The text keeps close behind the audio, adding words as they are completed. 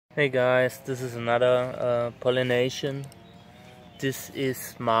Hey guys, this is another pollination. This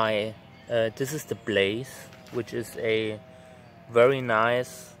is the Blaze, which is a very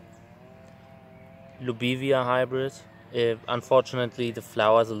nice Lobivia hybrid. Unfortunately, the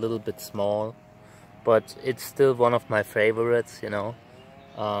flower is a little bit small, but it's still one of my favorites,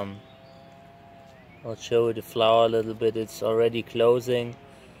 Um, I'll show you the flower a little bit. It's already closing,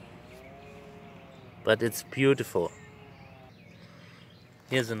 but it's beautiful.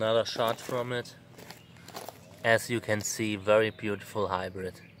 Here's another shot from it. As you can see, very beautiful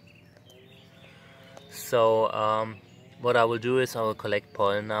hybrid. So what I will do is I will collect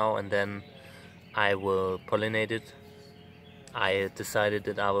pollen now and then I will pollinate it. I decided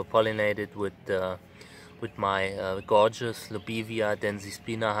that I will pollinate it with my gorgeous Lobivia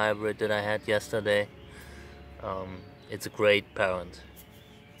densispina hybrid that I had yesterday. It's a great parent.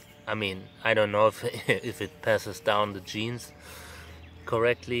 I mean, I don't know if if it passes down the genes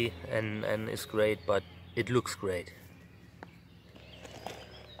correctly and is great, but it looks great.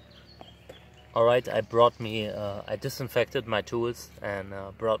 Alright, I disinfected my tools and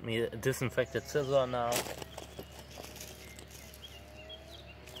brought me a disinfected scissor now.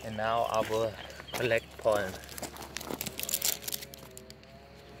 And now I will collect pollen.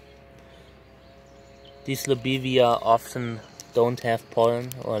 These Lobivia often don't have pollen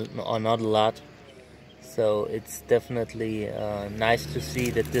or not a lot. So it's definitely nice to see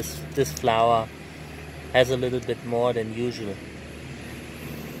that this flower has a little bit more than usual.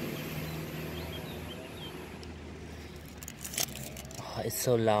 Oh, it's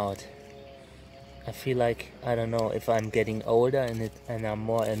so loud. I feel like, I don't know if I'm getting older and I'm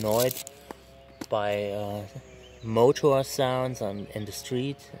more annoyed by motor sounds in the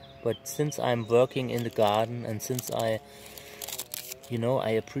street. But since I'm working in the garden and since I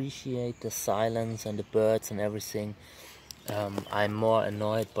appreciate the silence and the birds and everything, I'm more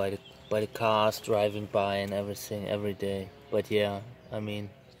annoyed by the cars driving by and everything every day. But yeah, I mean,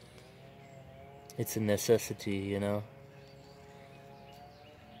 it's a necessity, you know.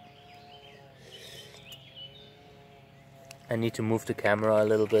 I need to move the camera a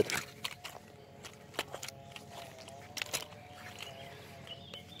little bit.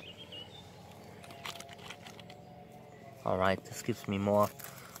 Alright, this gives me more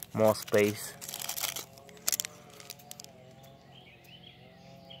space.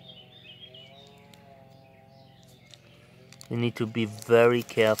 You need to be very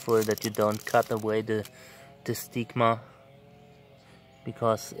careful that you don't cut away the stigma,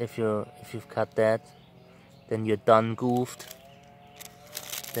 because if you've cut that, then you're done goofed.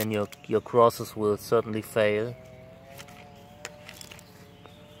 Then your crosses will certainly fail.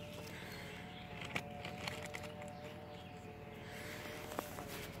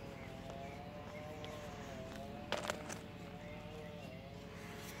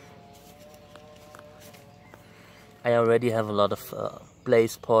 I already have a lot of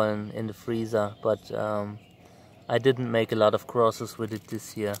Blaze pollen in the freezer, but I didn't make a lot of crosses with it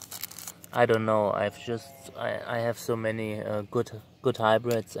this year. I don't know. I have so many good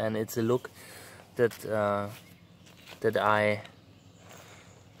hybrids, and it's a look that I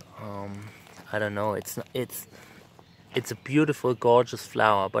don't know. It's a beautiful, gorgeous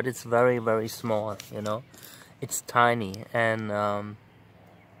flower, but it's very, very small. You know, it's tiny, and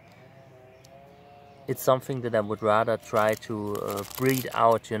it's something that I would rather try to breed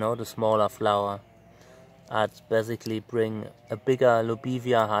out. You know, the smaller flower. I'd basically bring a bigger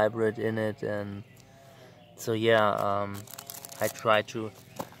Lobivia hybrid in it, and so yeah, I try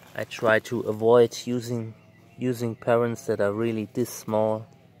to avoid using parents that are really this small.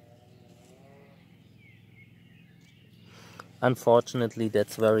 Unfortunately,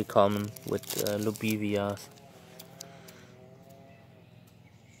 that's very common with Lobivias.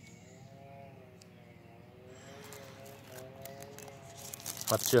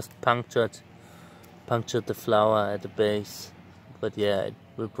 I've just punctured the flower at the base, but yeah, it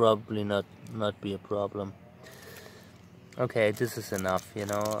will probably not be a problem. Okay, this is enough, you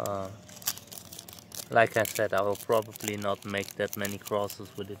know. Like I said, I will probably not make that many crosses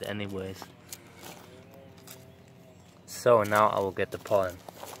with it anyways. So now I will get the pollen.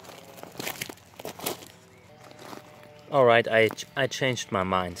 Alright, I changed my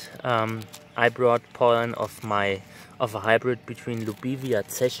mind. I brought pollen of a hybrid between Lobivia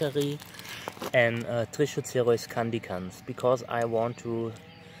zecheri and Trichocereus candicans, because I want to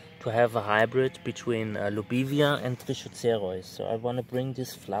have a hybrid between Lobivia and Trichocereus. So I want to bring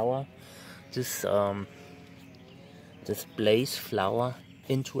this flower, this Blaze flower,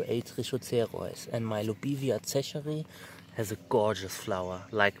 into a Trichocereus, and my Lobivia zecheri has a gorgeous flower,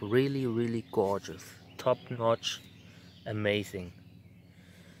 like really, really gorgeous, top notch, amazing.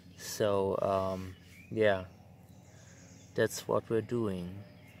 So yeah, that's what we're doing.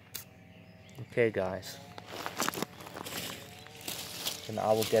 Okay guys, and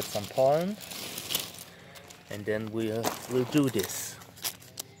I will get some pollen and then we'll do this.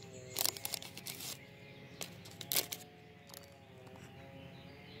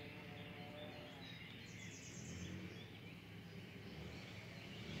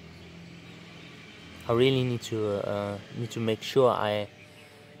 I really need to make sure I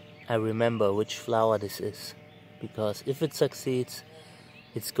remember which flower this is, because if it succeeds,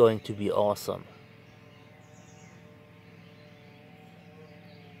 it's going to be awesome.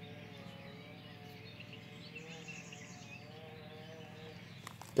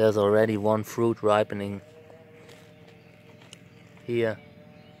 There's already one fruit ripening here,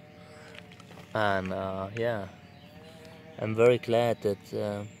 and yeah, I'm very glad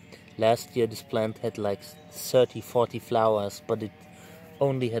that last year this plant had like 30-40 flowers, but it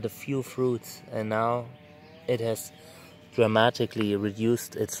only had a few fruits, and now it has dramatically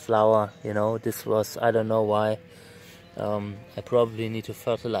reduced its flower. You know, this was, I don't know why. I probably need to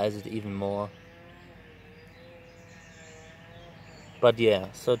fertilize it even more. But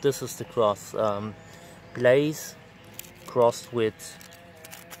yeah, so this is the cross. Blaze crossed with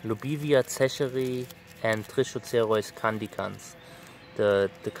Lobivia Zecheri and Trichocereus candicans.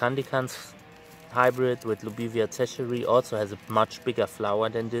 The candicans hybrid with Lobivia Zecheri also has a much bigger flower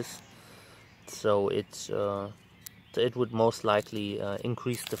than this, so it would most likely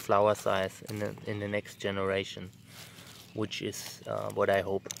increase the flower size in the next generation, which is what I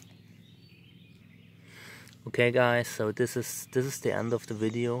hope. Okay guys, so this is the end of the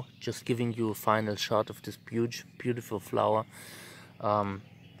video. Just giving you a final shot of this beautiful flower.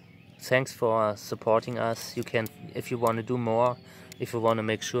 Thanks for supporting us. You can, if you want to do more, if you want to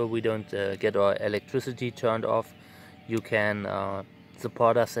make sure we don't get our electricity turned off, you can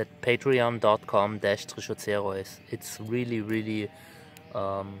support us at patreon.com/trichocereus. It's really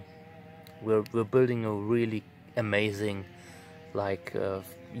we're building a really amazing like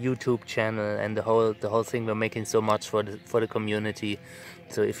YouTube channel, and the whole thing. We're making so much for the community.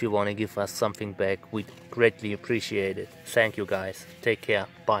 So if you want to give us something back, we'd greatly appreciate it. Thank you guys. Take care.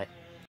 Bye.